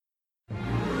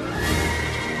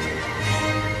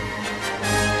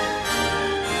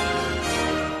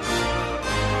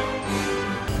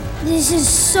This is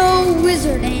so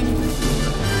wizarding.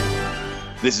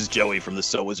 This is Joey from the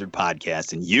So Wizard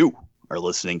Podcast, and you are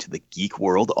listening to the Geek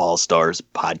World All-Stars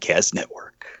Podcast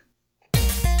Network.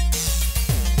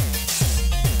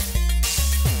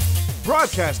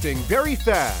 Broadcasting very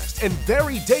fast and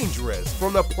very dangerous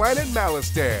from the planet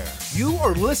Malastare. You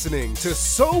are listening to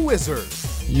So Wizard.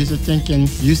 You're thinking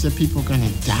people gonna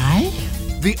die?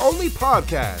 The only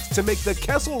podcast to make the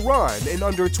Kessel Run in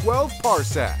under 12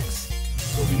 parsecs.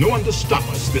 There'll be no one to stop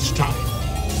us this time.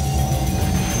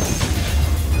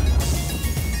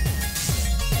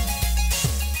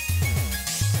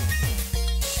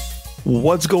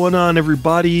 What's going on,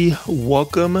 everybody?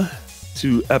 Welcome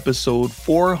to episode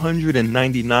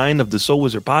 499 of the Soul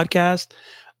Wizard Podcast.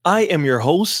 I am your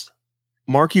host,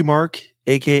 Marky Mark,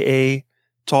 aka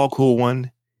Tall Cool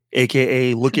One,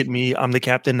 aka Look at Me, I'm the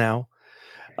captain now.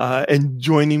 And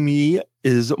joining me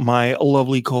is my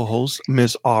lovely co-host,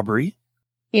 Miss Aubrey.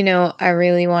 You know, I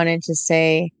really wanted to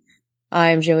say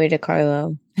I'm Joey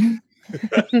DiCarlo.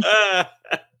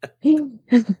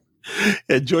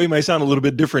 Yeah, Joey might sound a little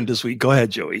bit different this week. Go ahead,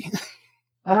 Joey.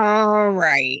 All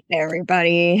right,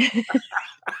 everybody.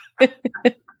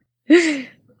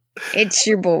 It's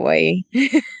your boy.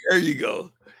 There you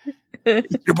go.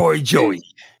 It's your boy, Joey.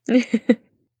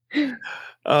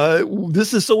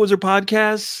 This is So Wizard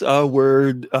Podcast,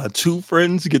 where two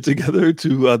friends get together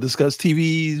to discuss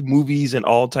TV, movies, and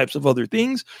all types of other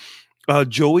things.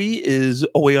 Joey is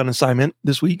away on assignment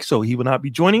this week, so he will not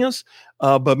be joining us.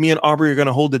 But me and Aubrey are going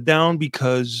to hold it down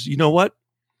because, you know what?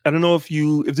 I don't know if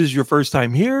this is your first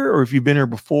time here or if you've been here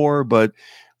before, but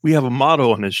we have a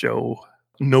motto on this show: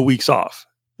 no weeks off.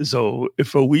 So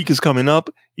if a week is coming up,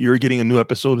 you're getting a new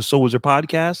episode of So Wizard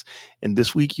Podcast, and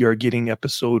this week you're getting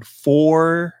episode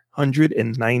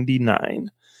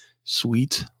 499.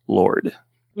 Sweet Lord.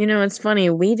 You know, it's funny.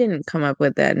 We didn't come up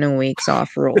with that no weeks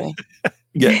off rule.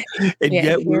 Yeah. And yeah,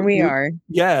 yet here we are.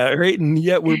 Yeah, right. And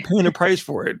yet we're paying a price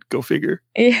for it. Go figure.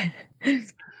 Yeah. I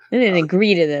didn't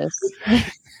agree to this.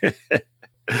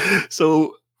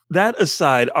 So that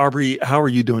aside, Aubrey, how are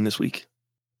you doing this week?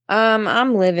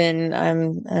 I'm living.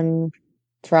 I'm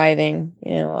thriving.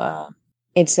 You know,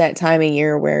 it's that time of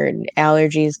year where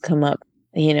allergies come up.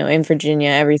 You know, in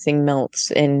Virginia, everything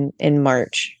melts in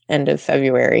March, end of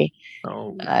February.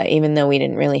 Oh. Even though we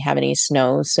didn't really have any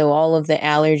snow. So all of the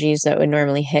allergies that would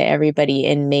normally hit everybody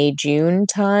in May, June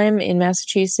time in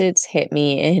Massachusetts hit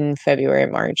me in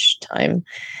February, March time.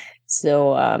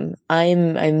 So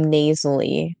I'm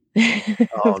nasally.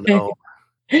 Oh no.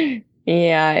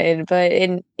 Yeah, but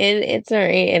it's all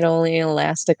right. It only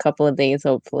lasts a couple of days,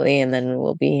 hopefully, and then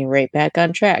we'll be right back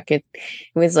on track. It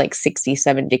was like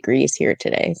 67 degrees here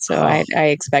today, so I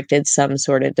expected some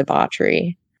sort of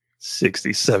debauchery.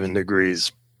 67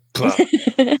 degrees. No,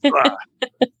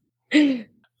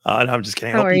 I'm just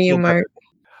kidding. How are you, Mark?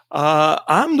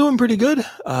 I'm doing pretty good.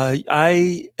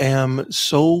 I am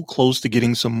so close to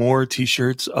getting some more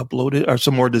t-shirts uploaded, or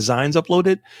some more designs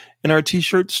uploaded in our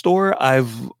t-shirt store.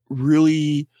 I've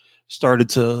really started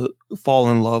to fall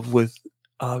in love with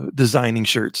designing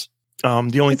shirts.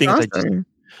 The only thing awesome.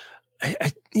 is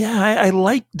I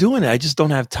like doing it. I just don't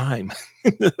have time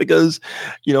because,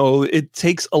 you know, it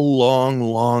takes a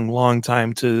long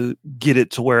time to get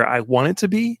it to where I want it to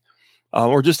be,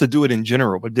 or just to do it in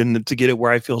general. But then to get it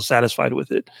where I feel satisfied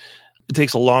with it, it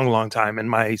takes a long time. And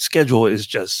my schedule is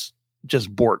just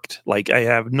borked. Like I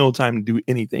have no time to do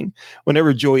anything.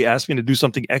 Whenever Joey asks me to do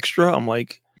something extra, I'm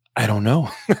like, I don't know.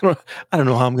 I don't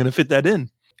know how I'm going to fit that in.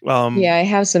 Yeah, I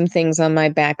have some things on my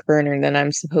back burner that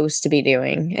I'm supposed to be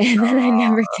doing, and then I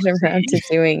never get around to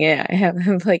doing it. I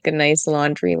have like a nice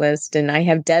laundry list, and I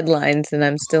have deadlines, and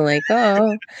I'm still like,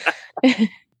 oh.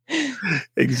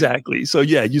 Exactly. So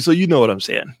yeah, you know what I'm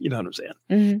saying. You know what I'm saying.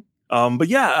 Mm-hmm. But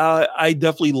yeah, I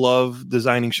definitely love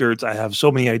designing shirts. I have so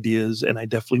many ideas, and I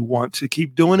definitely want to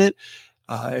keep doing it.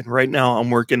 And right now, I'm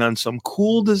working on some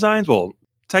cool designs. Well,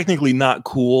 technically not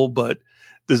cool, but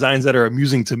designs that are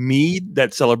amusing to me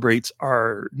that celebrates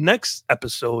our next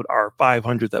episode, our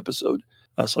 500th episode.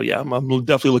 So yeah, I'm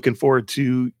definitely looking forward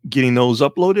to getting those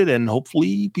uploaded, and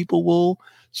hopefully people will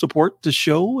support the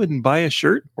show and buy a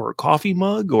shirt or a coffee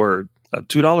mug or a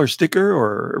 $2 sticker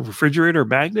or a refrigerator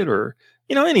magnet or,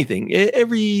 you know, anything.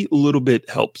 Every little bit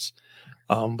helps.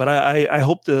 But I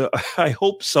hope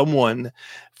someone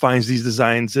finds these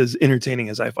designs as entertaining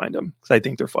as I find them, because I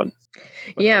think they're fun.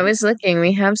 Yeah, I was looking.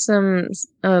 We have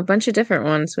a bunch of different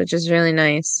ones, which is really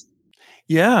nice.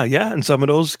 Yeah. And some of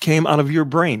those came out of your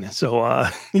brain. So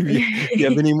if you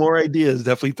have any more ideas,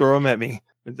 definitely throw them at me.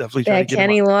 Definitely try to get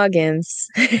Kenny Loggins.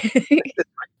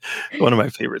 One of my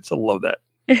favorites. I love that.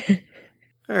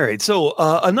 All right. So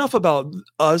enough about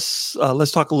us.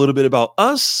 Let's talk a little bit about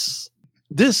us.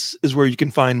 This is where you can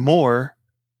find more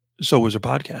So Wizard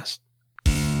Podcast.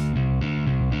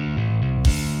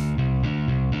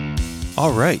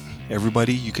 All right,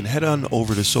 everybody, you can head on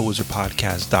over to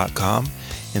SoulWizardPodcast.com,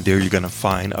 and there you're going to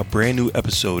find a brand new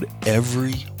episode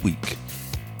every week.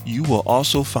 You will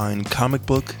also find comic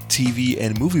book, TV,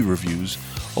 and movie reviews,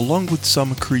 along with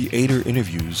some creator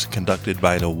interviews conducted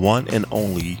by the one and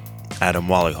only Adam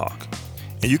Wallyhawk.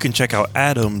 And you can check out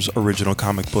Adam's original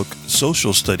comic book,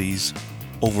 Social Studies,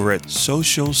 over at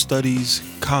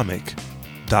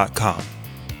socialstudiescomic.com.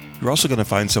 You're also going to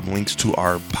find some links to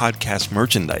our podcast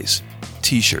merchandise,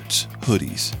 t-shirts,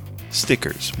 hoodies,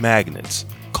 stickers, magnets,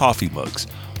 coffee mugs,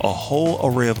 a whole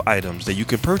array of items that you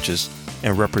can purchase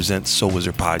and represent Soul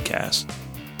Wizard Podcast.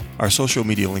 Our social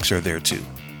media links are there too.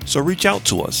 So reach out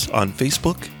to us on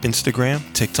Facebook, Instagram,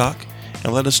 TikTok,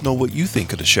 and let us know what you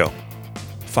think of the show.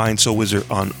 Find Soul Wizard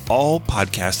on all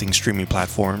podcasting streaming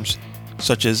platforms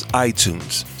such as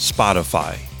iTunes,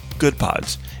 Spotify, Good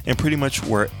Pods, and pretty much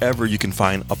wherever you can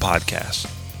find a podcast.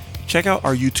 Check out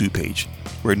our YouTube page,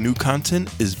 where new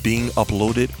content is being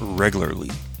uploaded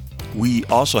regularly. We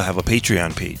also have a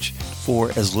Patreon page.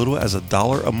 For as little as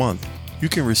 $1 a month, you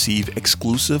can receive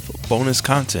exclusive bonus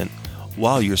content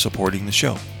while you're supporting the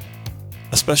show.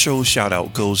 A special shout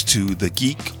out goes to the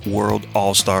Geek World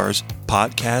All-Stars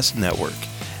Podcast Network.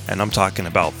 And I'm talking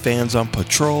about Fans on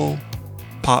Patrol,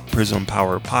 Pop Prism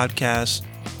Power Podcast,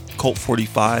 Cult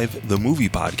 45, the movie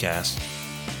podcast,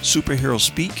 Superhero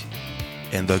Speak,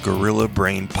 and the Gorilla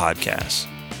Brain Podcast.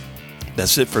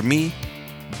 That's it for me.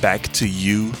 Back to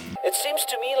you. It seems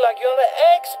to me like you're the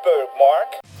expert,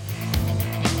 Mark.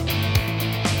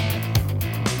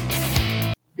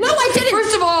 No, I didn't!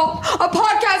 First of all, a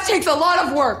podcast takes a lot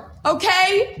of work,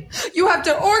 okay? You have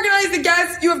to organize the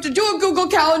guests, you have to do a Google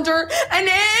Calendar, and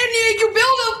then you build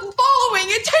a following.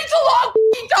 It takes a long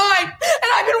time,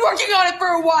 and I've been working on it for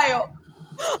a while,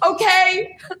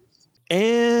 okay?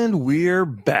 And we're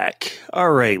back.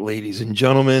 All right, ladies and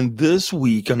gentlemen, this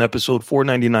week on episode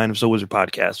 499 of Soul Wizard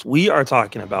Podcast, we are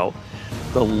talking about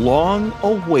the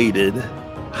long-awaited,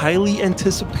 highly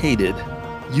anticipated,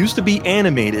 used to be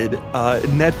animated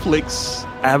Netflix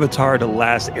Avatar: The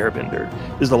Last Airbender.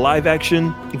 This is the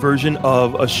live-action version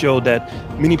of a show that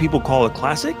many people call a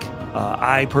classic.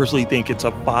 I personally think it's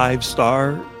a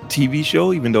 5-star TV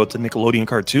show, even though it's a Nickelodeon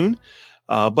cartoon.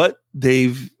 But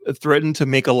they've threatened to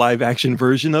make a live action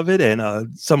version of it. And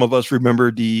some of us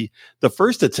remember the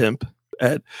first attempt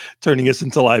at turning us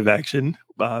into live action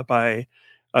by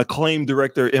acclaimed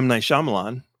director M. Night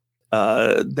Shyamalan.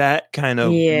 That kind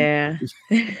of, Yeah.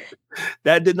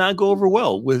 that did not go over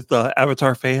well with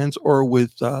Avatar fans or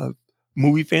with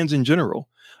movie fans in general.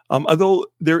 Although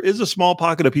there is a small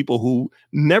pocket of people who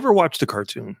never watched the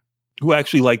cartoon, who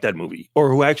actually like that movie, or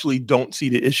who actually don't see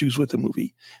the issues with the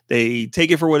movie. They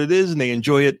take it for what it is and they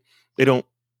enjoy it. They don't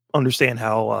understand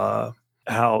how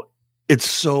it's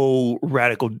so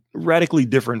radically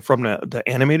different from the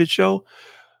animated show,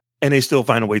 and they still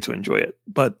find a way to enjoy it.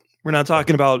 But we're not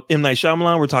talking about M. Night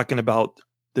Shyamalan. We're talking about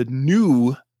the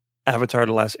new Avatar: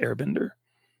 The Last Airbender.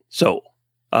 So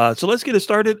let's get it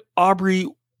started. Aubrey,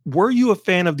 were you a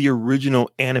fan of the original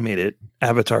animated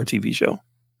Avatar TV show?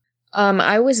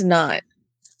 I was not.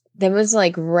 That was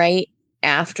like right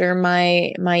after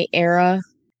my era.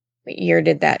 What year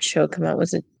did that show come out?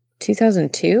 Was it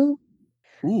 2002?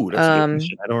 Ooh, that's a good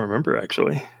question. I don't remember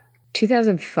actually.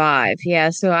 2005.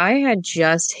 Yeah, so I had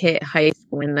just hit high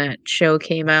school when that show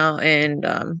came out, and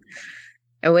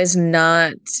it was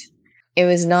not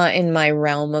in my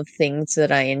realm of things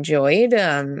that I enjoyed.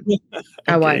 Okay.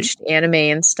 I watched anime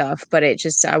and stuff, but I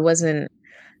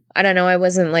don't know, I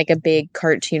wasn't like a big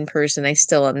cartoon person. I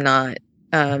still am not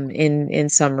in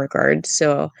some regards.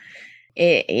 So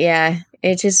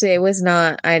it was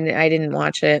not, I didn't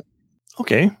watch it.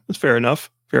 Okay, that's fair enough.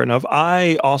 Fair enough.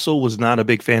 I also was not a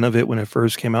big fan of it when it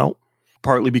first came out,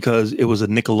 partly because it was a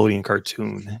Nickelodeon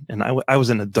cartoon and I was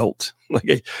an adult.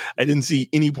 Like I didn't see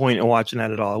any point in watching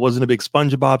that at all. I wasn't a big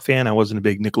SpongeBob fan. I wasn't a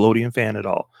big Nickelodeon fan at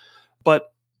all.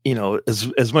 But, you know,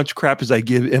 as much crap as I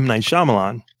give M. Night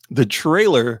Shyamalan, the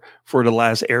trailer for The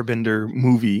Last Airbender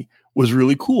movie was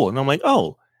really cool. And I'm like,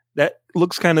 oh, that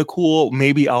looks kind of cool.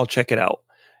 Maybe I'll check it out.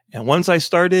 And once I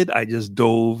started, I just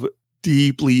dove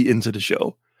deeply into the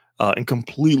show and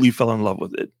completely fell in love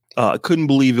with it. I couldn't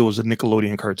believe it was a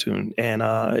Nickelodeon cartoon. And,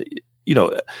 you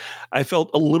know, I felt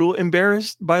a little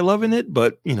embarrassed by loving it,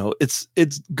 but, you know, it's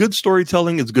good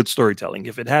storytelling. It's good storytelling.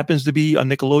 If it happens to be a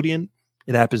Nickelodeon,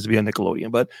 it happens to be a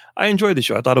Nickelodeon. But I enjoyed the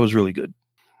show. I thought it was really good.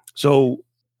 So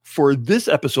for this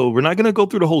episode, we're not going to go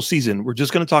through the whole season. We're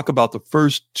just going to talk about the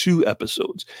first 2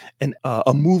 episodes and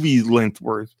a movie length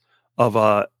worth of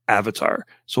Avatar.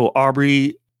 So,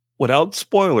 Aubrey, without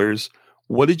spoilers,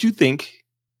 what did you think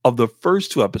of the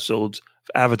first 2 episodes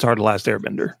of Avatar: The Last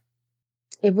Airbender?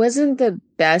 It wasn't the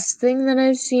best thing that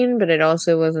I've seen, but it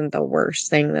also wasn't the worst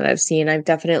thing that I've seen. I've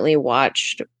definitely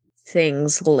watched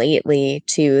things lately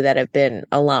too that have been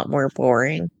a lot more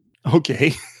boring.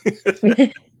 Okay.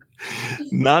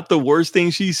 Not the worst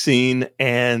thing she's seen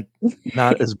and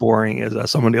not as boring as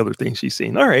some of the other things she's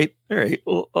seen. All right.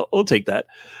 I'll take that.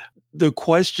 The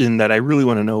question that I really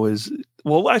want to know is,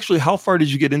 well, actually, how far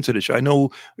did you get into the show? I know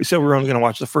we said we were only going to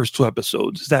watch the first 2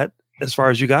 episodes. Is that as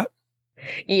far as you got?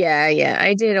 Yeah.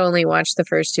 I did only watch the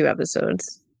first 2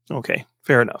 episodes. Okay,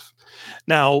 fair enough.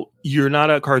 Now, you're not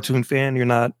a cartoon fan. You're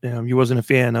not. You wasn't a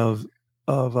fan of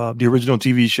the original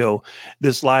TV show.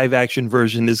 This live action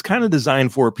version is kind of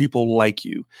designed for people like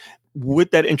you.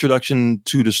 With that introduction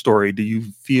to the story, do you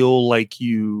feel like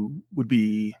you would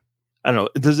be? I don't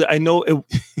know. I know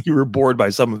you were bored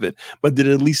by some of it, but did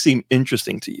it at least seem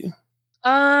interesting to you?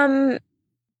 I'm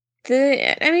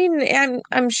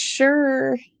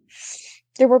sure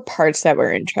there were parts that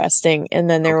were interesting,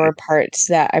 and then there were parts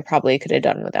that I probably could have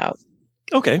done without.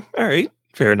 Okay. All right.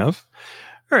 Fair enough.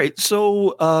 All right.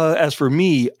 So as for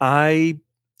me, like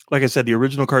I said, the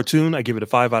original cartoon, I give it a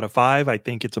 5 out of 5. I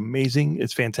think it's amazing.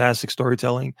 It's fantastic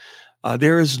storytelling.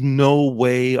 There is no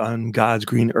way on God's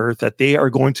green earth that they are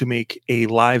going to make a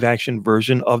live action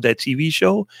version of that TV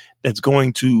show that's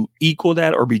going to equal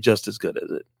that or be just as good as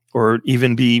it, or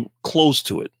even be close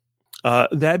to it.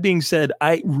 That being said,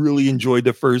 I really enjoyed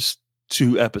the first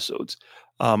 2 episodes.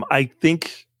 I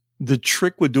think the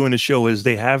trick with doing the show is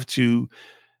they have to,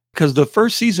 because the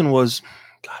first season was,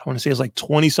 God, I want to say it's like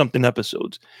 20 something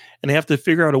episodes, and they have to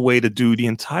figure out a way to do the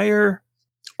entire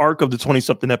arc of the 20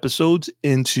 something episodes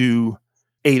into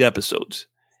 8 episodes.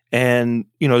 And,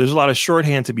 there's a lot of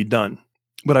shorthand to be done.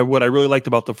 But what I really liked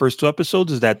about the first 2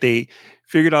 episodes is that they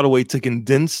figured out a way to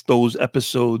condense those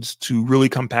episodes to really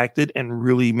compact it and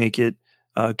really make it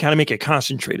make it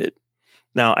concentrated.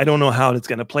 Now, I don't know how it's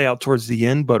going to play out towards the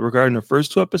end, but regarding the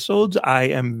first 2 episodes, I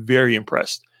am very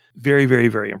impressed. Very, very,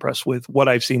 very impressed with what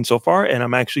I've seen so far. And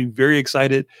I'm actually very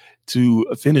excited to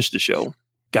finish the show.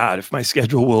 God, if my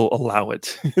schedule will allow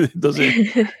it.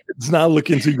 It's not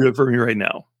looking too good for me right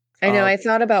now. I know. I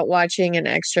thought about watching an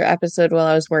extra episode while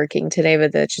I was working today,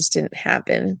 but that just didn't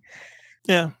happen.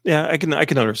 Yeah, I can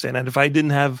understand that. If I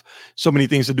didn't have so many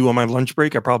things to do on my lunch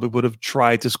break, I probably would have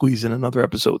tried to squeeze in another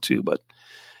episode too. But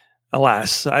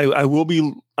alas,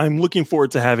 I'm looking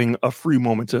forward to having a free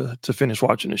moment to finish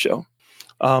watching the show.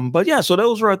 But yeah, so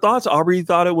those were our thoughts. Aubrey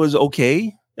thought it was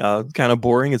okay, kind of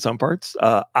boring at some parts.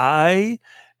 I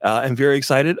am very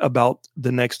excited about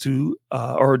the next 2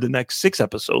 or the next 6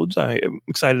 episodes. I am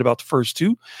excited about the first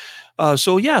 2.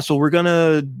 So we're going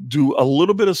to do a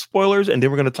little bit of spoilers, and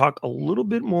then we're going to talk a little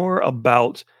bit more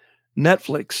about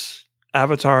Netflix,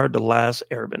 Avatar: The Last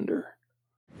Airbender.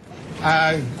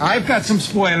 I've got some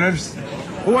spoilers.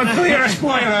 Who wants to hear a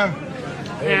spoiler?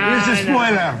 Here's a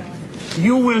spoiler.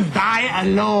 You will die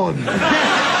alone.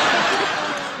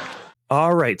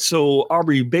 All right. So,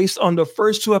 Aubrey, based on the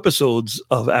first 2 episodes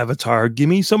of Avatar, give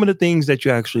me some of the things that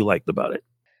you actually liked about it.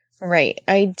 Right.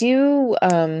 I do.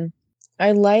 I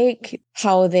like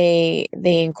how they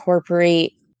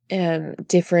incorporate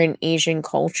different Asian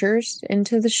cultures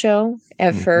into the show.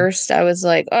 At first, I was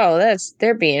like, "Oh,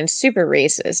 they're being super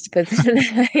racist," but then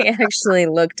I actually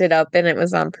looked it up, and it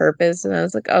was on purpose, and I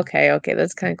was like, "Okay,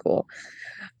 that's kind of cool."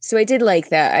 So I did like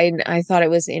that. I thought it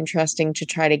was interesting to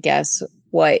try to guess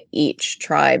what each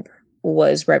tribe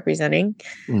was representing.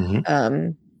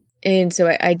 And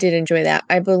so I did enjoy that.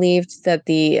 I believed that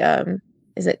the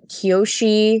is it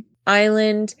Kyoshi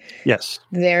Island? Yes.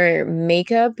 Their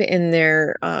makeup and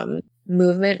their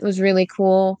movement was really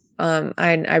cool.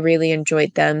 I really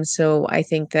enjoyed them. So I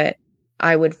think that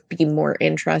I would be more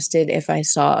interested if I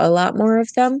saw a lot more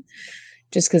of them,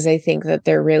 just because I think that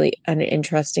they're really an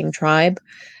interesting tribe.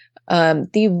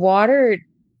 The water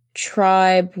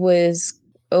tribe was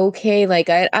okay. Like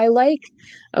I like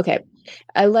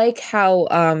how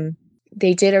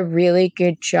they did a really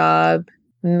good job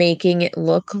making it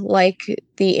look like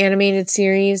the animated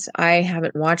series. I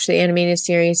haven't watched the animated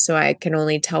series, so I can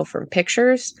only tell from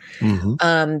pictures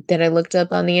that I looked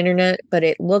up on the internet, but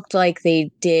it looked like they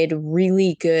did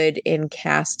really good in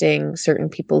casting certain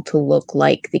people to look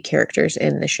like the characters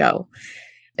in the show,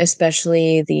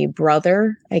 especially the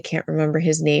brother. I can't remember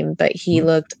his name, but he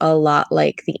looked a lot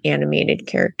like the animated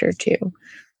character too.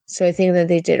 So I think that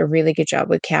they did a really good job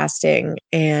with casting,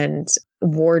 and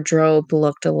wardrobe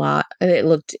looked it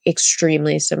looked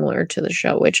extremely similar to the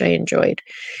show, which I enjoyed.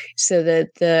 So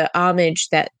the homage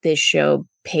that this show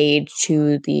paid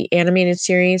to the animated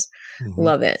series,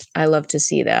 love it. I love to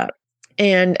see that.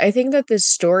 And I think that this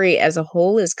story as a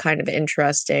whole is kind of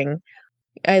interesting.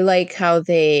 I like how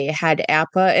they had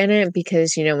Appa in it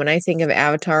because, when I think of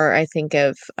Avatar, I think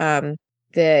of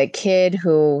the kid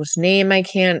whose name I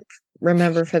can't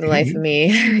remember for the life of me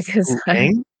because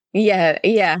Aang? yeah.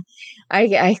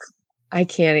 I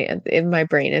can't. My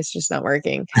brain is just not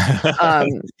working.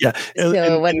 Yeah.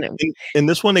 So when In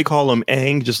this one, they call him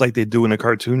Aang, just like they do in a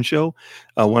cartoon show.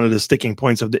 One of the sticking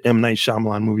points of the M. Night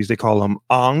Shyamalan movies, they call him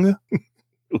Ong.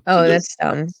 oh, that's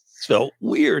dumb. So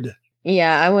weird.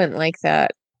 Yeah, I wouldn't like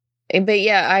that. But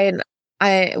yeah,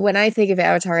 I when I think of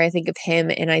Avatar, I think of him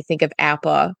and I think of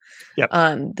Appa. Yep.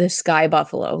 The sky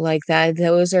buffalo, like that.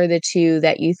 Those are the two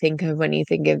that you think of when you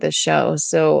think of the show.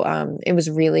 So it was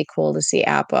really cool to see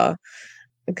Appa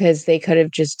because they could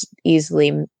have just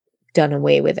easily done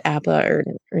away with Appa or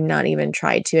not even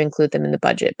tried to include them in the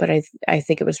budget. But I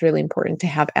think it was really important to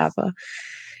have Appa.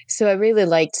 So I really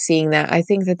liked seeing that. I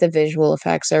think that the visual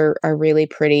effects are really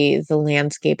pretty. The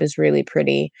landscape is really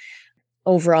pretty.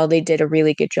 Overall, they did a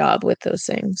really good job with those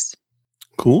things.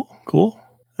 Cool.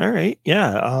 All right.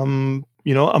 Yeah. I'm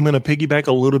going to piggyback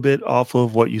a little bit off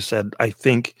of what you said. I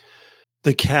think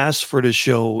the cast for the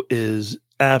show is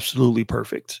absolutely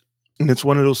perfect. And it's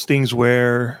one of those things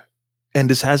where, and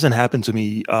this hasn't happened to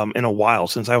me in a while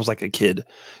since I was like a kid.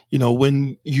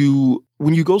 When you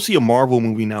go see a Marvel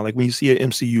movie now, like when you see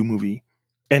an MCU movie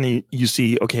and you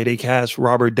see, okay, they cast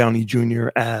Robert Downey Jr.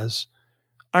 as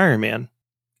Iron Man.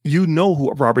 You know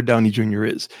who Robert Downey Jr.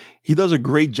 is. He does a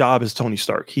great job as Tony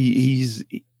Stark. He's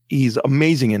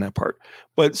amazing in that part.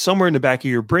 But somewhere in the back of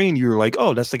your brain, you're like,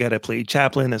 oh, that's the guy that played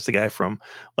Chaplin. That's the guy from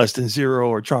Less Than Zero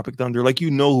or Tropic Thunder. Like,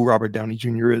 you know who Robert Downey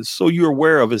Jr. is. So you're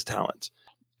aware of his talents.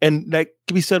 And that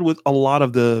can be said with a lot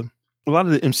of the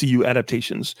MCU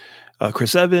adaptations.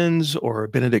 Chris Evans or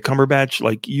Benedict Cumberbatch,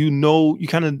 like, you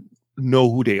kind of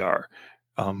know who they are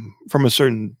from a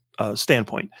certain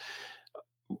standpoint.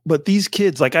 But these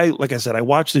kids, like I said, I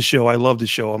watched the show. I love the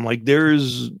show. I'm like,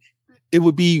 it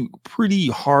would be pretty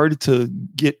hard to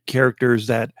get characters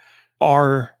that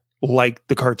are like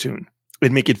the cartoon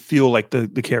and make it feel like the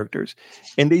characters.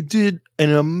 And they did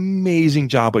an amazing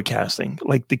job with casting.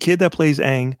 Like, the kid that plays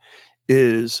Aang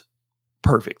is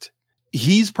perfect.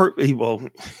 He's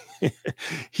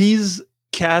he's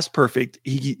cast perfect.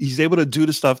 He's able to do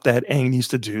the stuff that Aang needs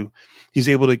to do. He's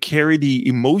able to carry the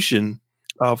emotion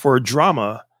for a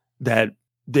drama that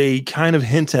they kind of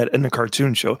hint at in the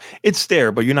cartoon show. It's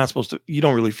there, but you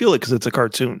don't really feel it because it's a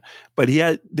cartoon. But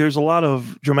there's a lot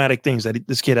of dramatic things that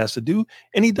this kid has to do,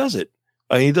 and he does it.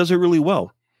 He does it really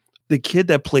well. The kid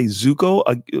that plays Zuko,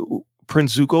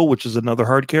 Prince Zuko, which is another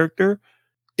hard character,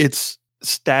 it's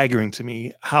staggering to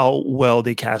me how well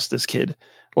they cast this kid.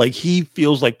 Like, he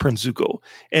feels like Prince Zuko.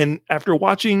 And after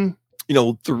watching,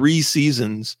 3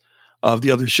 seasons of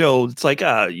the other show, it's like,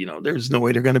 there's no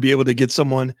way they're going to be able to get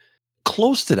someone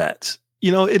close to that.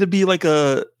 It'd be like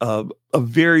a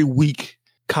very weak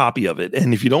copy of it.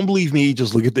 And if you don't believe me,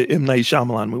 just look at the M. Night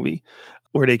Shyamalan movie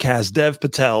where they cast Dev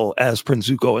Patel as Prince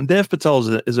Zuko. And Dev Patel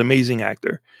is an amazing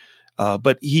actor.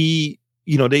 But he,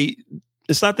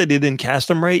 it's not that they didn't cast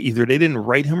him right. Either they didn't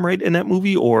write him right in that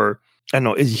movie, or I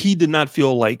don't know, he did not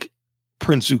feel like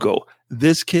Prince Zuko.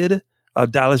 This kid,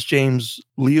 Dallas James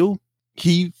Liu,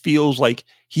 he feels like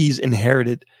he's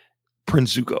inherited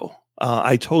Prince Zuko.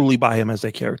 I totally buy him as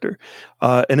that character.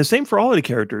 And the same for all of the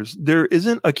characters. There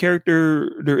isn't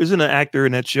an actor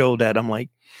in that show that I'm like,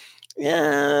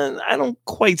 yeah, I don't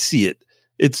quite see it.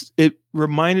 It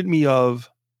reminded me of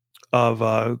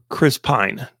Chris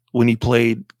Pine when he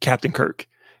played Captain Kirk.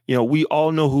 We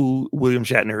all know who William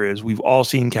Shatner is. We've all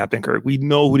seen Captain Kirk. We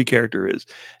know who the character is.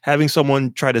 Having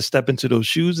someone try to step into those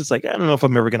shoes, it's like, I don't know if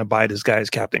I'm ever going to buy this guy as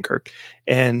Captain Kirk.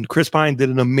 And Chris Pine did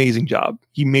an amazing job.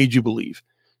 He made you believe.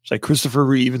 It's like Christopher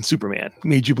Reeve and Superman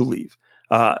made you believe.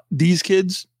 These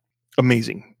kids,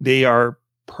 amazing. They are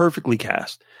perfectly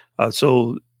cast.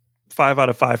 So 5 out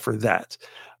of 5 for that.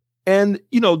 And,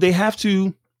 they have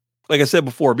to, like I said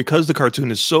before, because the cartoon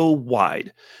is so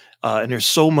wide and there's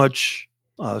so much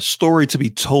story to be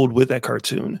told with that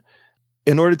cartoon,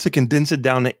 in order to condense it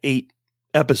down to 8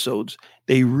 episodes,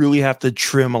 they really have to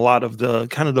trim a lot of the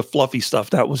kind of the fluffy stuff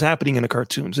that was happening in the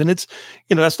cartoons. And it's,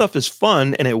 that stuff is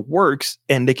fun and it works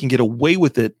and they can get away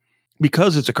with it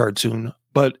because it's a cartoon,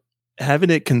 but having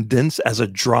it condensed as a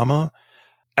drama,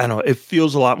 I don't know, it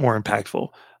feels a lot more impactful.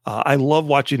 I love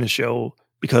watching the show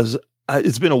because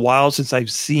It's been a while since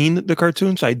I've seen the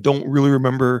cartoon, so I don't really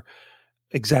remember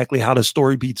exactly how the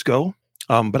story beats go.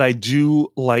 But I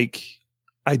do like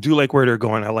where they're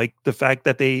going. I like the fact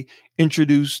that they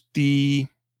introduced the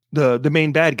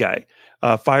main bad guy,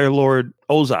 Fire Lord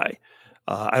Ozai.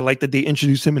 I like that they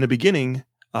introduced him in the beginning.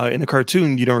 In the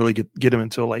cartoon, you don't really get him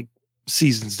until like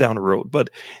seasons down the road, but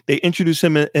they introduce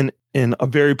him in a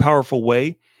very powerful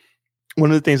way. One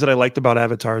of the things that I liked about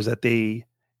Avatar is that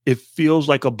it feels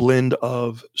like a blend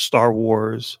of Star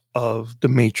Wars, of The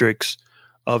Matrix,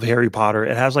 of Harry Potter.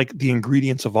 It has like the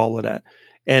ingredients of all of that.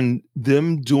 And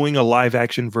them doing a live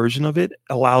action version of it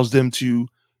allows them to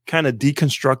kind of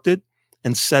deconstruct it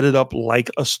and set it up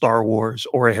like a Star Wars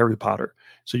or a Harry Potter.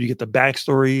 So you get the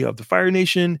backstory of the Fire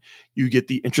Nation, you get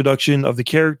the introduction of the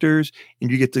characters, and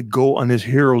you get to go on this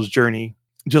hero's journey,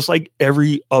 just like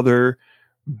every other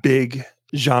big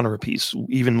genre piece,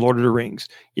 even Lord of the Rings.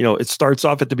 It starts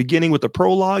off at the beginning with the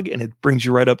prologue and it brings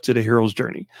you right up to the hero's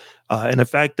journey. And the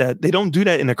fact that they don't do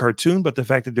that in a cartoon, but the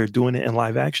fact that they're doing it in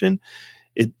live action,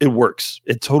 it works.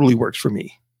 It totally works for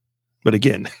me. But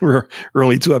again, we're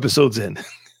only 2 episodes in.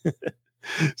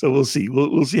 So we'll see.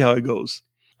 We'll see how it goes.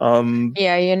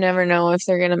 Yeah, you never know if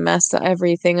they're gonna mess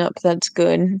everything up that's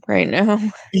good right now.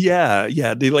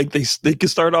 Yeah. They could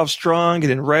start off strong and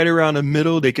then right around the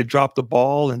middle they could drop the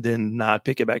ball and then not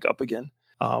pick it back up again.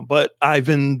 But I've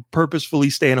been purposefully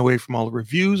staying away from all the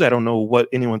reviews. I don't know what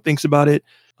anyone thinks about it,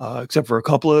 except for a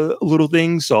couple of little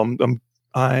things. So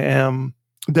I am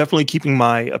definitely keeping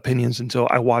my opinions until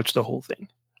I watch the whole thing,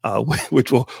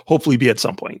 which will hopefully be at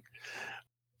some point.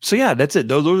 So yeah, that's it.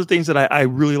 Those are the things that I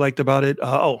really liked about it.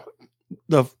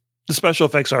 The special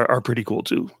effects are pretty cool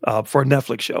too, for a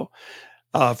Netflix show.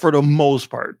 For the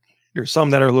most part, there's some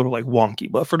that are a little like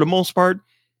wonky, but for the most part,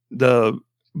 the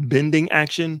bending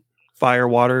action, fire,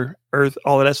 water, earth,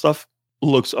 all of that stuff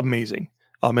looks amazing.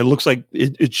 It looks like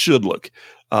it should look,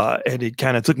 and it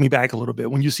kind of took me back a little bit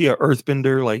when you see an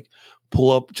earthbender like pull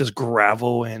up just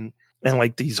gravel and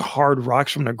like these hard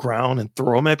rocks from the ground and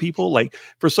throw them at people. Like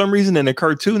for some reason in a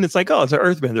cartoon, it's like, oh, it's an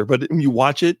earthbender. But when you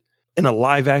watch it in a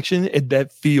live action,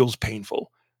 that feels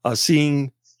painful.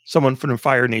 Seeing someone from the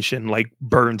Fire Nation like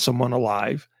burn someone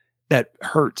alive, that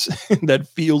hurts. That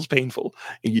feels painful.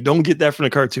 And you don't get that from the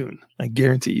cartoon. I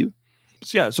guarantee you.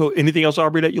 So yeah. So anything else,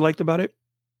 Aubrey, that you liked about it?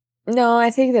 No,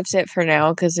 I think that's it for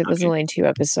now because it was only 2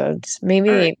 episodes.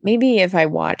 Maybe if I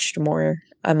watched more,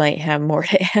 I might have more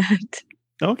to add.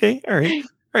 Okay. All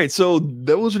right. So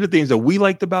those are the things that we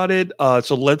liked about it.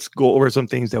 So let's go over some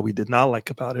things that we did not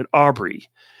like about it. Aubrey,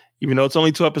 even though it's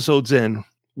only 2 episodes in,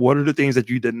 what are the things that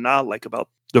you did not like about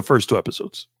the first 2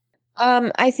 episodes?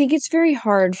 I think it's very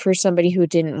hard for somebody who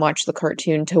didn't watch the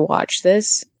cartoon to watch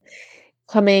this.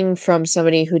 Coming from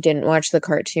somebody who didn't watch the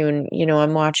cartoon,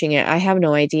 I'm watching it. I have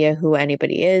no idea who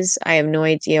anybody is. I have no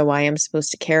idea why I'm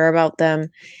supposed to care about them.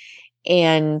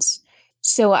 And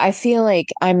so I feel like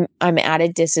I'm at a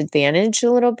disadvantage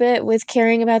a little bit with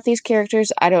caring about these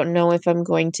characters. I don't know if I'm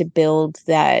going to build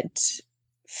that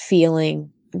feeling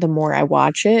the more I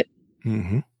watch it.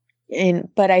 Mm-hmm.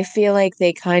 But I feel like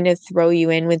they kind of throw you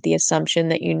in with the assumption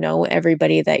that you know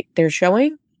everybody that they're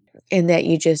showing and that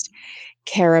you just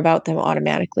care about them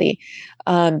automatically,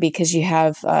 because you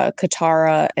have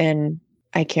Katara and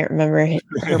I can't remember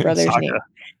her brother's name.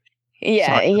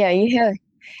 Yeah, yeah,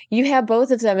 you have both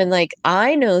of them, and like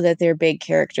I know that they're big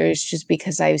characters just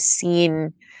because I've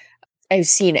seen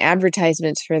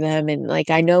advertisements for them, and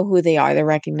like I know who they are. They're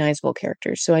recognizable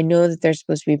characters, so I know that they're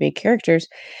supposed to be big characters,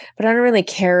 but I don't really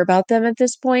care about them at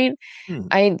this point.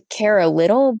 I care a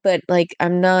little, but like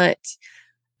I'm not.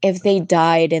 If they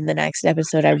died in the next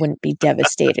episode, I wouldn't be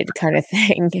devastated, kind of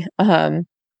thing.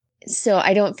 So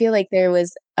I don't feel like there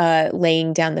was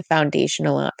laying down the foundation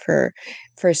a lot for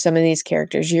some of these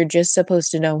characters. You're just supposed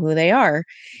to know who they are,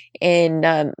 and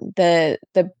the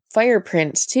Fire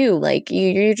Prince too. Like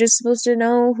you're just supposed to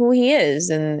know who he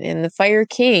is, and the Fire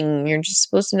King. You're just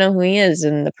supposed to know who he is,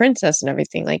 and the princess and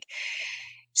everything. Like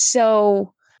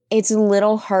so. It's a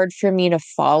little hard for me to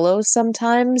follow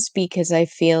sometimes because I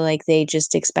feel like they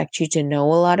just expect you to know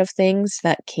a lot of things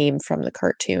that came from the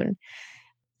cartoon.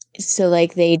 So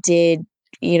like they did,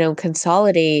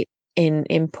 consolidate and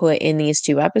input in these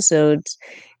 2 episodes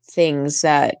things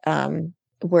that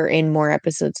were in more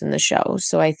episodes in the show.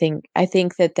 So I think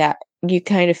that you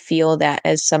kind of feel that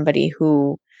as somebody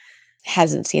who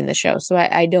hasn't seen the show. So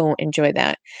I don't enjoy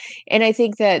that. And I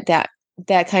think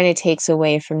that kind of takes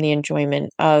away from the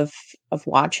enjoyment of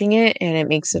watching it, and it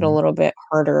makes it a little bit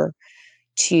harder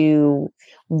to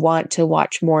want to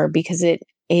watch more because it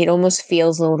almost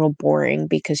feels a little boring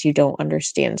because you don't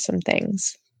understand some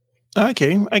things.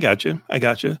 Okay, I got you.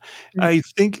 Mm. I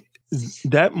think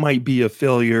that might be a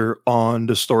failure on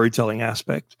the storytelling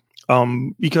aspect,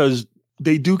 because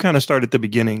they do kind of start at the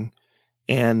beginning.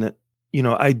 And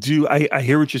I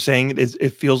hear what you're saying.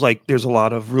 It feels like there's a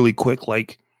lot of really quick,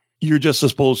 like you're just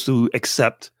supposed to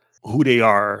accept who they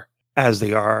are as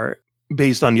they are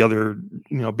based on the other,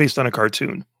 based on a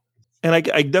cartoon. And I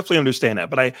definitely understand that,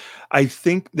 but I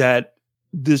think that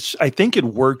I think it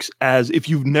works as if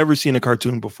you've never seen a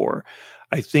cartoon before.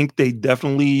 I think they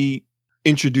definitely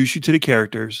introduce you to the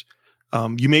characters.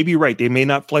 You may be right; they may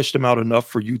not flesh them out enough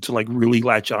for you to like really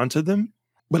latch onto them,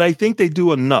 but I think they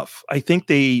do enough. I think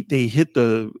they hit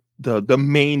the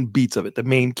main beats of it, the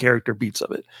main character beats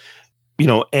of it.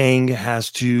 Aang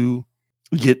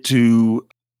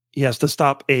he has to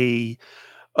stop a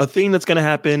thing that's going to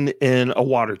happen in a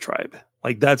water tribe.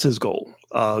 Like that's his goal.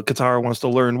 Katara wants to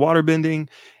learn waterbending,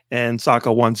 and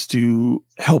Sokka wants to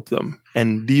help them.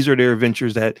 And these are their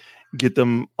adventures that get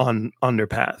them on their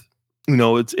path.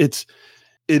 It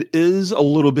is a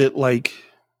little bit like,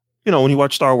 when you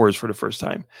watch Star Wars for the first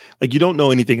time, like you don't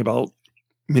know anything about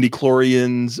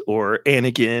midichlorians or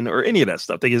Anakin or any of that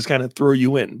stuff. They just kind of throw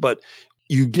you in, but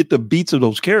you get the beats of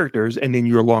those characters and then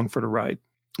you're along for the ride.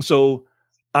 So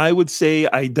I would say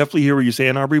I definitely hear what you're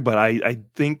saying, Aubrey, but I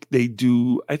think they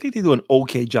do an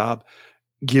okay job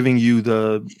giving you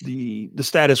the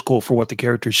status quo for what the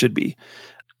character should be.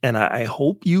 And I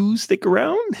hope you stick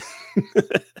around.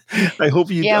 I hope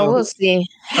you. Yeah, we'll see.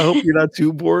 I hope you're not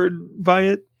too bored by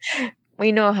it.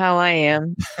 We know how I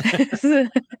am.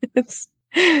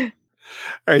 All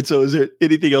right. So is there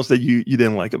anything else that you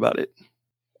didn't like about it?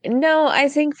 No, I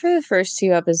think for the first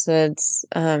 2 episodes,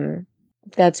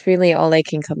 that's really all I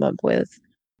can come up with.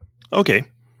 Okay.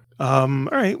 All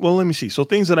right. Well, let me see. So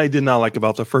things that I did not like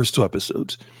about the first 2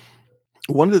 episodes.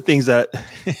 One of the things that,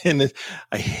 and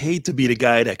I hate to be the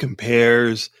guy that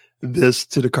compares this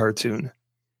to the cartoon.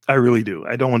 I really do.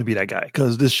 I don't want to be that guy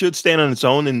because this should stand on its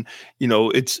own. And,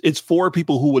 it's for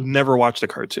people who would never watch the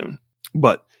cartoon.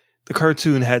 But the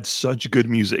cartoon had such good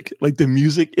music. Like the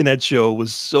music in that show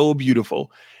was so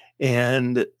beautiful.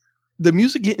 And the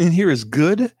music in here is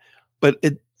good, but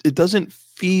it doesn't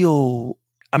feel,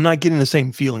 I'm not getting the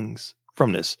same feelings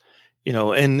from this,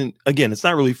 and again, it's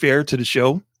not really fair to the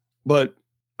show, but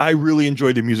I really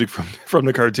enjoyed the music from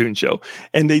the cartoon show,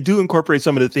 and they do incorporate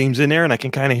some of the themes in there and I can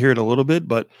kind of hear it a little bit,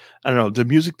 but I don't know, the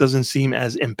music doesn't seem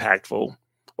as impactful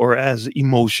or as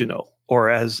emotional or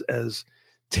as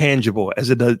tangible as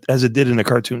it did in the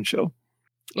cartoon show.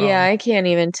 Yeah, I can't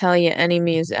even tell you any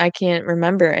music. I can't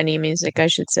remember any music, I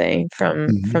should say, from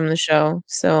the show.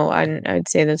 So I'd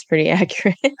say that's pretty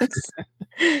accurate.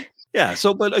 Yeah.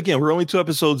 So, but again, we're only 2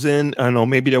 episodes in. I don't know,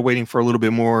 maybe they're waiting for a little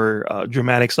bit more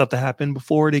dramatic stuff to happen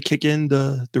before they kick in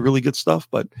the really good stuff.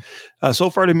 But so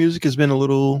far, the music has been a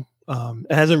little.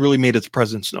 It hasn't really made its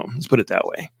presence known. Let's put it that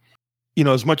way.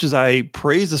 As much as I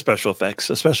praise the special effects,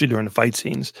 especially during the fight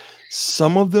scenes,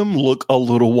 some of them look a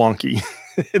little wonky.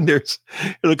 And there's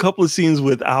a couple of scenes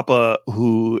with Appa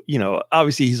who,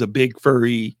 obviously he's a big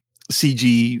furry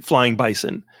CG flying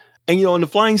bison. And, in the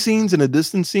flying scenes and the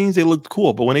distance scenes, they looked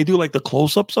cool. But when they do like the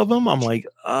close-ups of them, I'm like,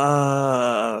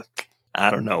 I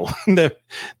don't know.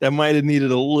 that might have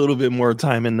needed a little bit more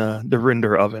time in the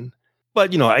render oven.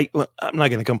 But, I'm not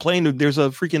going to complain. There's a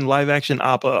freaking live action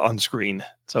Appa on screen.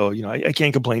 So, I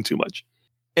can't complain too much.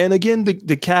 And again,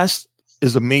 the cast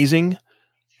is amazing.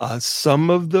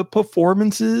 Some of the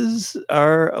performances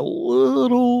are a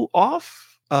little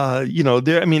off.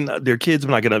 They're kids.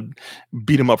 I'm not going to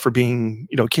beat them up for being,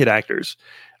 kid actors.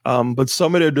 But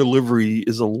some of their delivery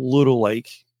is a little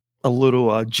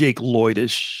Jake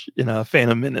Lloyd-ish in a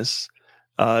Phantom Menace.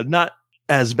 Not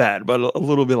as bad, but a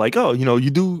little bit like,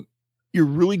 you're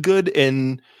really good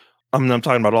in, I'm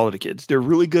talking about all of the kids. They're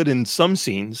really good in some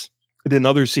scenes. But in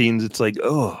other scenes, it's like,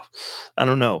 oh, I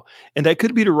don't know. And that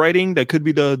could be the writing. That could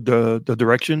be the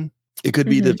direction. It could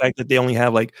be the fact that they only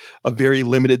have like a very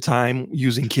limited time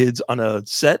using kids on a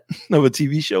set of a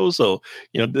TV show. So,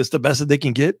 that's the best that they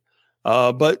can get.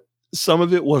 But some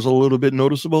of it was a little bit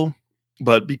noticeable.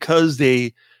 But because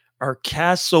they are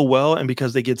cast so well and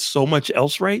because they get so much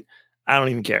else right, I don't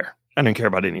even care. I don't care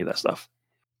about any of that stuff.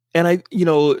 And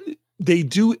they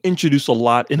do introduce a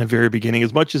lot in the very beginning.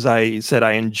 As much as I said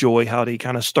I enjoy how they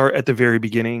kind of start at the very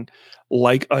beginning,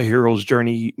 like a hero's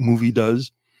journey movie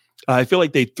does, I feel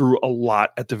like they threw a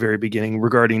lot at the very beginning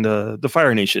regarding the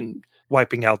Fire Nation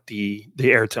wiping out the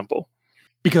air temple.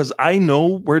 Because I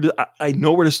know where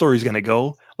the story is going to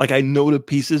go. Like I know the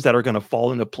pieces that are going to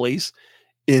fall into place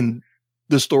in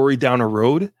the story down the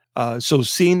road. So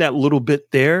seeing that little bit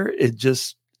there,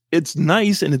 it's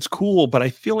nice and it's cool, but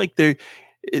I feel like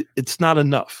it's not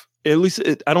enough. At least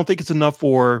I don't think it's enough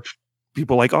for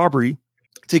people like Aubrey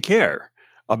to care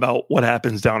about what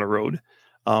happens down the road.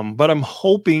 But I'm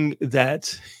hoping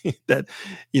that that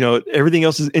everything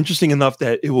else is interesting enough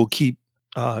that it'll keep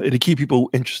people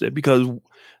interested, because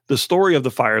the story of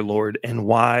the Fire Lord and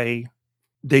why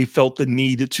they felt the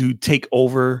need to take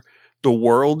over the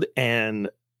world and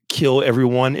kill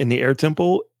everyone in the Air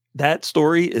Temple, that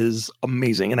story is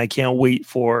amazing, and I can't wait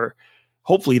for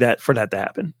that to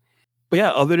happen. But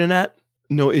yeah, other than that,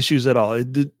 no issues at all.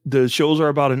 The shows are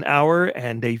about an hour,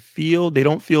 and they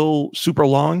don't feel super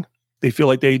long. They feel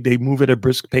like they move at a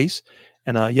brisk pace.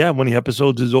 And when the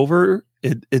episode is over,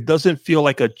 it doesn't feel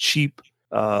like a cheap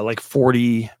like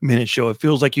 40-minute show. It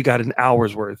feels like you got an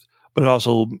hour's worth, but it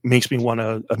also makes me want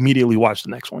to immediately watch the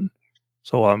next one.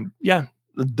 So I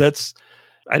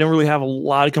don't really have a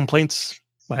lot of complaints.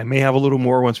 I may have a little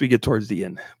more once we get towards the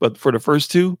end. But for the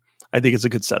first two, I think it's a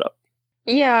good setup.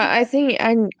 Yeah, I think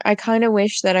I kind of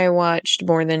wish that I watched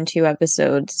more than 2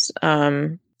 episodes.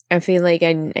 I feel like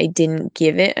I didn't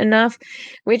give it enough,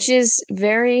 which is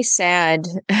very sad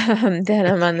that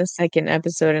I'm on the second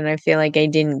episode and I feel like I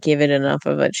didn't give it enough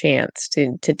of a chance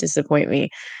to disappoint me.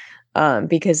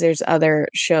 Because there's other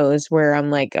shows where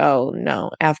I'm like, oh no,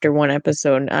 after 1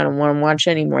 episode, I don't want to watch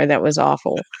anymore. That was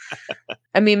awful.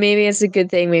 I mean, maybe it's a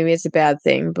good thing, maybe it's a bad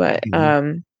thing, but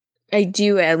I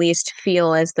do at least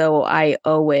feel as though I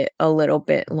owe it a little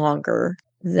bit longer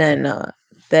than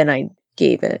I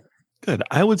gave it. Good.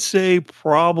 I would say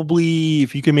probably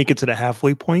if you can make it to the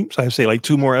halfway point, so I'd say like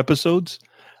 2 more episodes.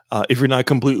 If you're not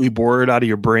completely bored out of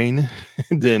your brain,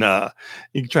 then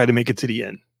you can try to make it to the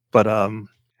end. But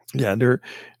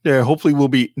there hopefully will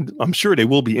be. I'm sure they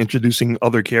will be introducing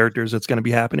other characters. That's going to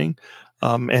be happening,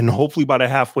 and hopefully by the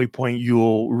halfway point,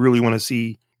 you'll really want to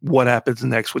see what happens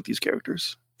next with these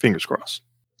characters. Fingers crossed.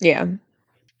 Yeah,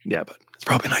 but it's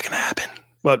probably not going to happen.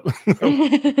 But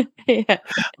yeah,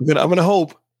 I'm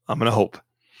gonna hope.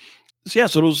 So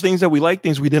those things that we like,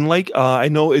 things we didn't like. I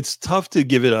know it's tough to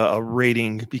give it a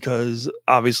rating because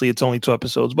obviously it's only 2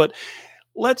 episodes. But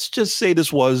let's just say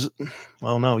this was.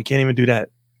 Well, no, we can't even do that.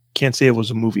 Can't say it was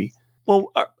a movie.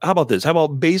 Well, how about this? How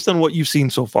about based on what you've seen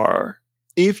so far,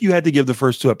 if you had to give the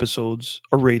first 2 episodes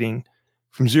a rating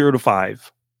from 0 to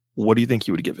 5, what do you think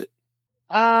you would give it?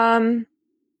 I'm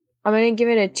gonna give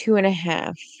it a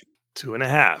 2.5.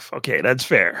 2.5. Okay, that's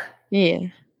fair. Yeah.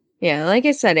 Like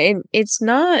I said, it's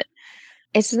not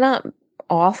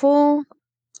awful.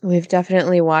 We've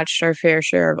definitely watched our fair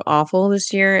share of awful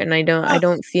this year, and I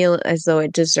don't feel as though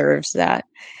it deserves that.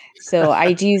 So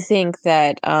I do think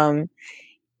that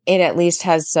it at least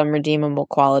has some redeemable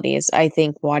qualities. I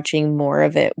think watching more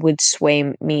of it would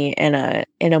sway me in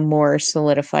a more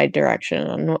solidified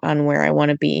direction on where I want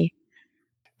to be.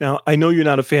 Now, I know you're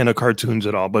not a fan of cartoons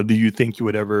at all, but do you think you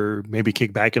would ever maybe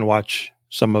kick back and watch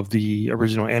some of the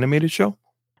original animated show?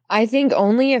 I think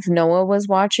only if Noah was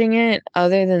watching it.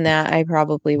 Other than that, I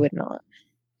probably would not.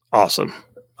 Awesome.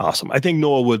 I think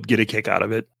Noah would get a kick out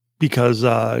of it because,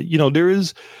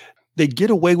 they get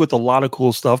away with a lot of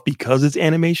cool stuff because it's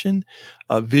animation,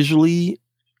 visually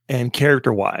and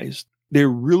character-wise. They're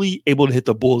really able to hit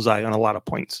the bullseye on a lot of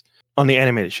points on the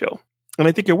animated show. And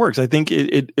I think it works. I think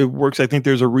it works. I think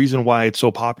there's a reason why it's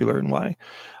so popular and why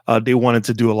they wanted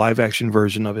to do a live action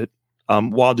version of it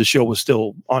while the show was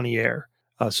still on the air.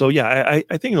 I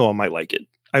think Noah might like it.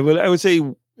 I would say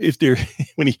if they're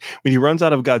when he runs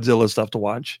out of Godzilla stuff to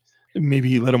watch,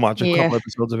 maybe let him watch a couple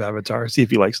episodes of Avatar, see if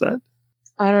he likes that.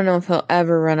 I don't know if he'll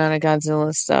ever run out of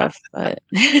Godzilla stuff, but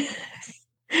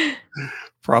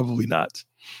probably not.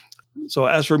 So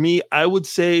as for me, I would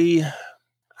say,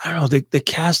 I don't know, the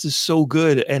cast is so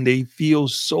good and they feel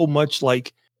so much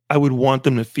like I would want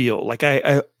them to feel. Like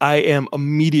I am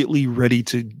immediately ready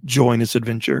to join this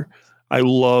adventure. I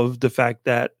love the fact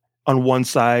that on one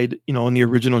side, in the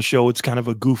original show, it's kind of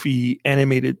a goofy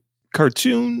animated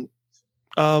cartoon,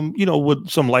 with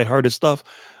some lighthearted stuff.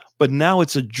 But now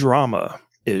it's a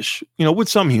drama-ish, with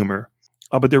some humor.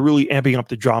 But they're really amping up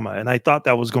the drama. And I thought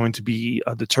that was going to be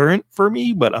a deterrent for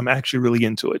me, but I'm actually really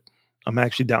into it. I'm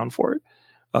actually down for it.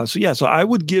 So I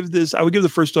would give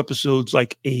the first 2 episodes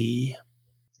like I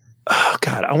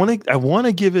want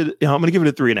to give it, I'm going to give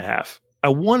it a 3.5. I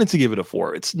wanted to give it a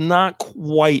 4. It's not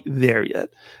quite there yet.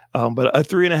 But a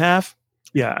 3.5.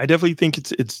 Yeah, I definitely think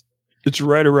it's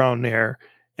right around there.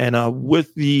 And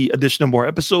with the addition of more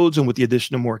episodes and with the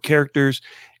addition of more characters,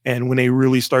 and when they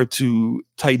really start to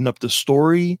tighten up the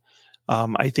story,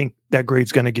 I think that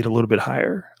grade's going to get a little bit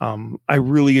higher. I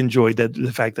really enjoyed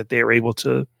the fact that they were able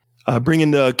to bring in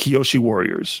the Kyoshi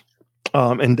Warriors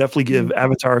and definitely give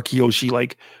Avatar Kyoshi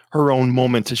like her own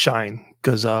moment to shine.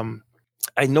 Because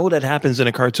I know that happens in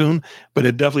a cartoon, but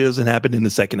it definitely doesn't happen in the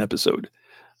second episode.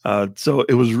 So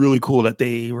it was really cool that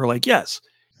they were like, yes,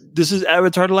 this is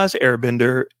Avatar: The Last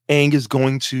Airbender. Aang is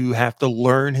going to have to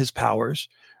learn his powers.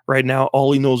 Right now,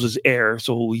 all he knows is air,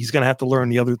 so he's going to have to learn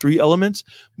the other 3 elements.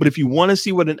 But if you want to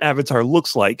see what an avatar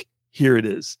looks like, here it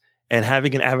is. And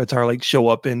having an avatar like show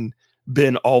up and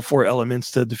bend all 4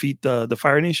 elements to defeat the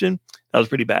Fire Nation, that was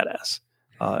pretty badass.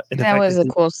 And that was a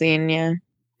cool scene, yeah.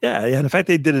 Yeah, and the fact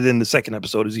they did it in the second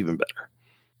episode is even better.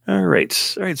 All right.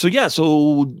 So yeah,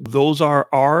 so those are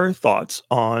our thoughts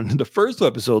on the first 2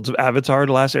 episodes of Avatar: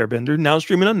 The Last Airbender, now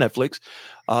streaming on Netflix.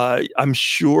 I'm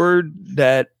sure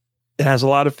that it has a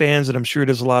lot of fans, and I'm sure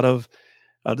there's a lot of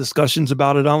discussions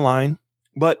about it online.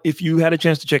 But if you had a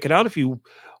chance to check it out, if you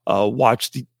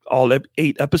watched all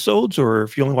 8 episodes, or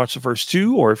if you only watched the first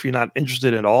 2, or if you're not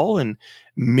interested at all, and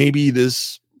maybe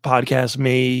this podcast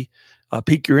may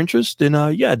pique your interest, then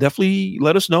yeah, definitely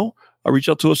let us know. Reach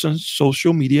out to us on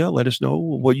social media. Let us know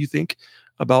what you think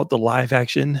about the live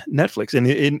action Netflix.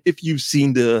 And if you've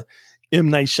seen the M.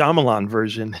 Night Shyamalan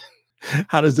version,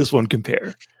 how does this one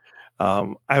compare?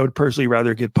 I would personally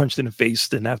rather get punched in the face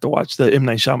than have to watch the M.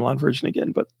 Night Shyamalan version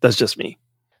again, but that's just me.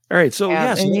 All right. So,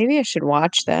 yeah. So maybe I should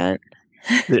watch that.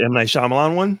 The M. Night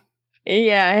Shyamalan one?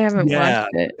 Yeah, I haven't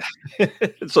watched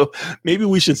it. So maybe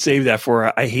we should save that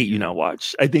for I Hate You Not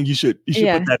watch. I think you should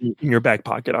put that in your back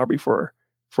pocket, Aubrey, for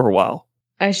a while.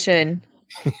 I should.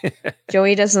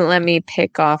 Joey doesn't let me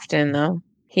pick often, though.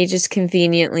 He just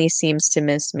conveniently seems to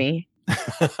miss me.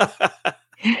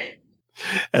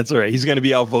 That's all right. He's going to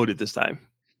be outvoted this time.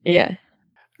 Yeah.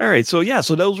 All right. So yeah.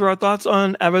 So those were our thoughts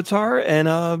on Avatar.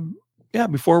 And yeah,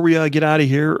 before we get out of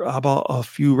here, how about a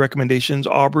few recommendations?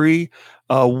 Aubrey,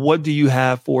 what do you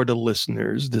have for the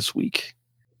listeners this week?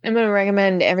 I'm going to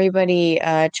recommend everybody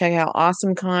check out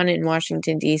AwesomeCon in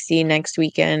Washington, D.C. next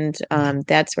weekend.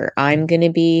 That's where I'm going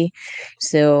to be.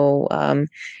 So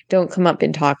don't come up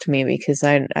and talk to me because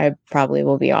I probably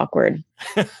will be awkward.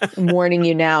 I'm warning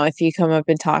you now, if you come up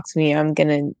and talk to me, I'm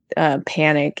going to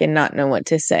panic and not know what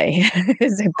to say.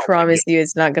 I promise you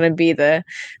it's not going to be the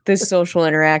social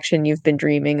interaction you've been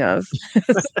dreaming of.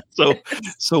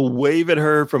 So wave at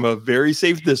her from a very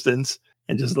safe distance.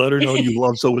 And just let her know you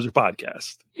love So Wizard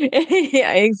Podcast.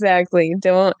 Yeah, exactly.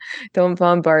 Don't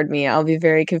bombard me. I'll be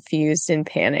very confused and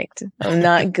panicked. I'm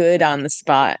not good on the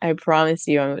spot. I promise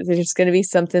you. There's going to be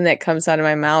something that comes out of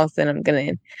my mouth, and I'm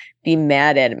going to be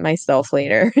mad at myself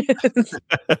later.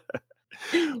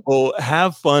 Well,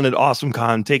 have fun at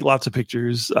AwesomeCon. Take lots of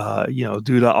pictures.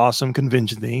 Do the awesome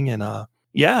convention thing, and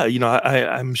yeah,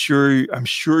 I'm sure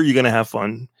you're going to have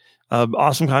fun.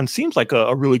 AwesomeCon seems like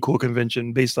a really cool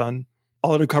convention based on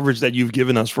all the coverage that you've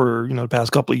given us for, the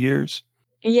past couple of years.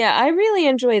 Yeah, I really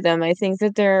enjoy them. I think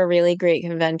that they're a really great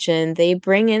convention. They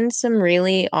bring in some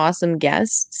really awesome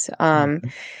guests.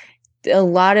 A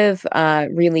lot of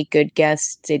really good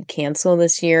guests did cancel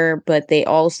this year, but they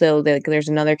also, there's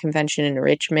another convention in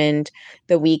Richmond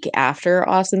the week after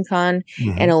AwesomeCon,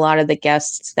 and a lot of the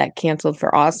guests that canceled for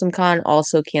AwesomeCon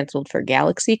also canceled for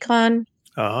GalaxyCon.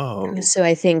 Oh. So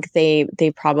I think they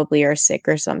probably are sick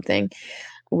or something,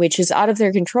 which is out of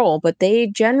their control, but they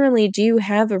generally do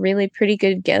have a really pretty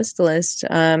good guest list.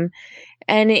 And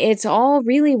it's all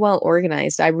really well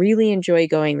organized. I really enjoy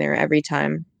going there every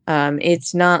time.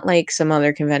 It's not like some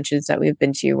other conventions that we've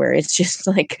been to where it's just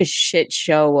like a shit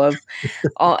show of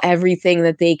everything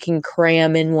that they can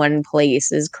cram in one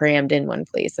place is crammed in one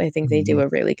place. I think they do a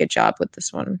really good job with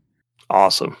this one.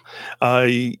 Awesome.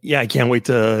 Yeah, I can't wait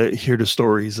to hear the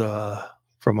stories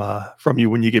from you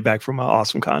when you get back from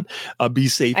AwesomeCon. Be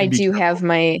safe. I do have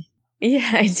my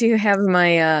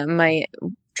my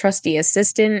trusty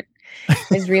assistant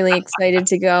is really excited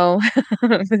to go.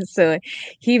 So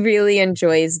he really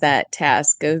enjoys that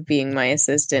task of being my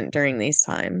assistant during these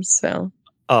times. So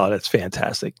that's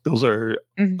fantastic. Those are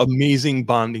amazing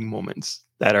bonding moments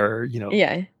that are,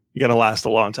 gonna last a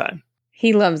long time.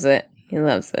 He loves it.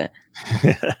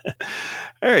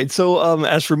 All right. So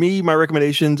as for me, my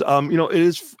recommendations,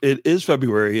 it is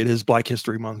February. It is Black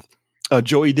History Month.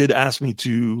 Joey did ask me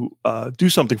to do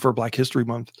something for Black History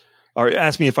Month, or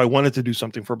asked me if I wanted to do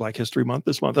something for Black History Month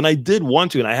this month. And I did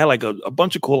want to, and I had like a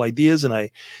bunch of cool ideas, and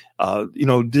I,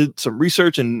 did some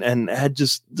research and had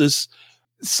just this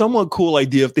somewhat cool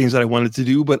idea of things that I wanted to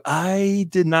do, but I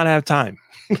did not have time.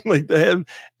 Like I have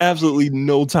absolutely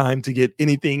no time to get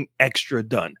anything extra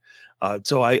done.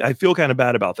 So I feel kind of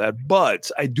bad about that,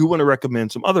 but I do want to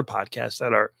recommend some other podcasts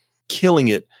that are killing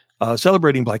it,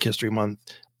 celebrating Black History Month.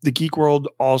 The Geek World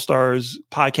All Stars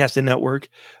Podcasting Network,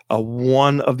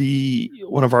 one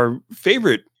of our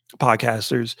favorite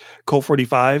podcasters, Code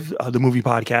 45, the movie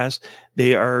podcast.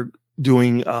 They are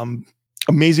doing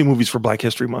amazing movies for Black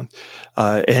History Month,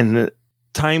 and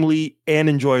timely and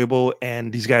enjoyable.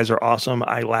 And these guys are awesome.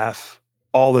 I laugh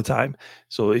all the time.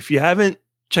 So if you haven't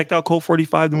checked out Code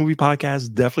 45, the movie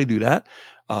podcast, definitely do that.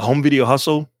 Home Video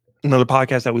Hustle, another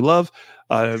podcast that we love,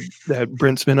 that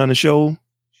Brent's been on the show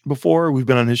before. We've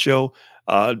been on his show.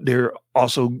 They're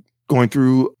also going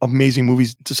through amazing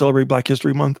movies to celebrate Black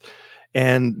History Month.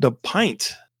 And the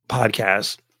Pint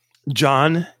podcast,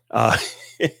 John,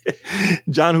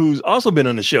 John, who's also been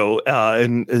on the show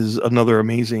and is another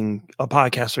amazing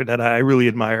podcaster that I really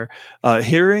admire.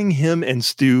 Hearing him and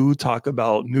Stu talk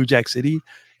about New Jack City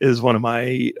is one of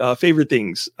my favorite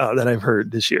things that I've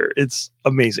heard this year. It's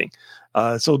amazing.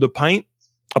 So The Pint,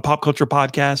 a pop culture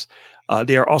podcast,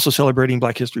 they are also celebrating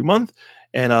Black History Month.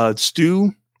 And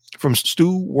Stu from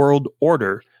Stu World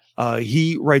Order,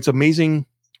 he writes amazing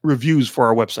reviews for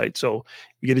our website. So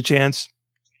you get a chance,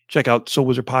 check out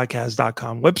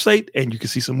SoulWizardPodcast.com website, and you can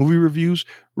see some movie reviews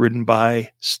written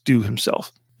by Stu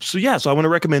himself. So I want to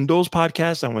recommend those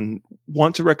podcasts. I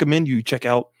want to recommend you check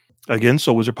out, again,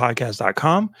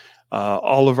 SoulWizardPodcast.com.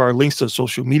 All of our links to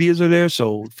social medias are there.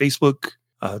 So Facebook,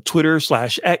 Twitter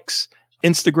 /X,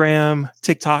 Instagram,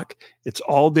 TikTok, it's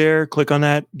all there. Click on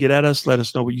that, get at us, let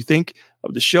us know what you think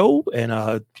of the show, and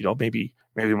maybe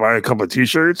buy a couple of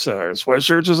t-shirts or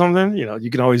sweatshirts or something.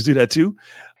 You can always do that too.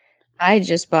 I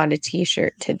just bought a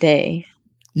t-shirt today.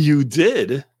 You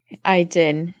did? I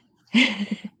did.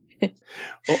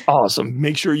 Well, awesome.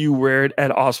 Make sure you wear it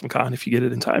at AwesomeCon if you get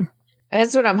it in time.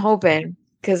 That's what I'm hoping,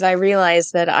 because I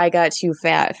realized that I got too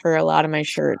fat for a lot of my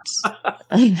shirts.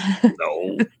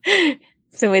 No.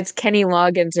 So it's Kenny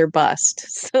Loggins or bust.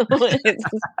 So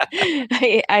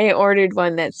I ordered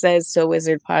one that says So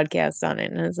Wizard Podcast on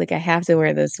it. And I was like, I have to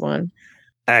wear this one.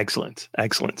 Excellent.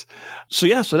 So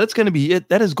that's going to be it.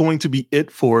 That is going to be it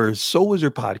for So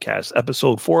Wizard Podcast,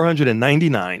 episode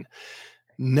 499.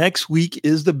 Next week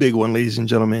is the big one, ladies and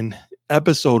gentlemen,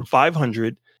 episode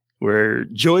 500, where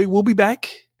Joey will be back.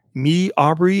 Me,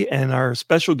 Aubrey, and our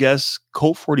special guest,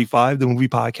 Cult 45, the movie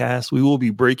podcast. We will be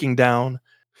breaking down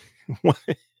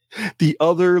the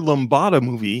other Lambada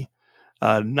movie,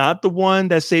 not the one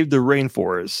that saved the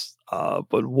rainforest,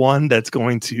 but one that's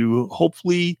going to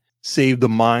hopefully save the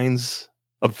minds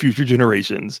of future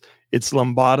generations. It's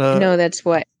Lambada. No, that's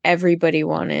what everybody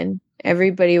wanted.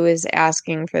 Everybody was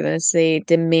asking for this. They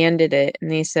demanded it,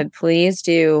 and they said, please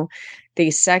do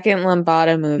the second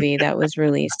Lambada movie that was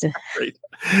released. Right.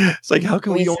 It's like, how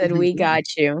can we said, we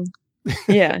got you.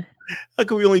 Yeah. How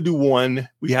can we only do one?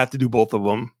 We have to do both of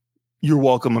them. You're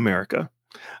welcome, America.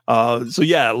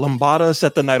 Lambada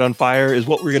Set the Night on Fire is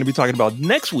what we're going to be talking about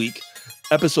next week,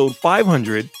 episode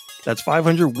 500. That's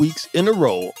 500 weeks in a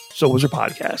row. So was your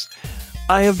podcast.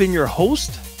 I have been your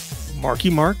host,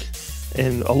 Marky Mark,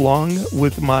 and along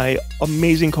with my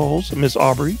amazing co-host, Miss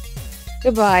Aubrey.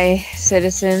 Goodbye,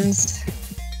 citizens.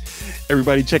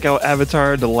 Everybody check out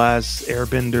Avatar: The Last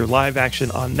Airbender live action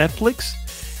on Netflix.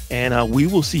 And we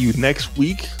will see you next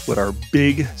week with our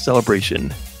big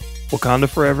celebration. Wakanda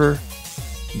forever.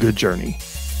 Good journey.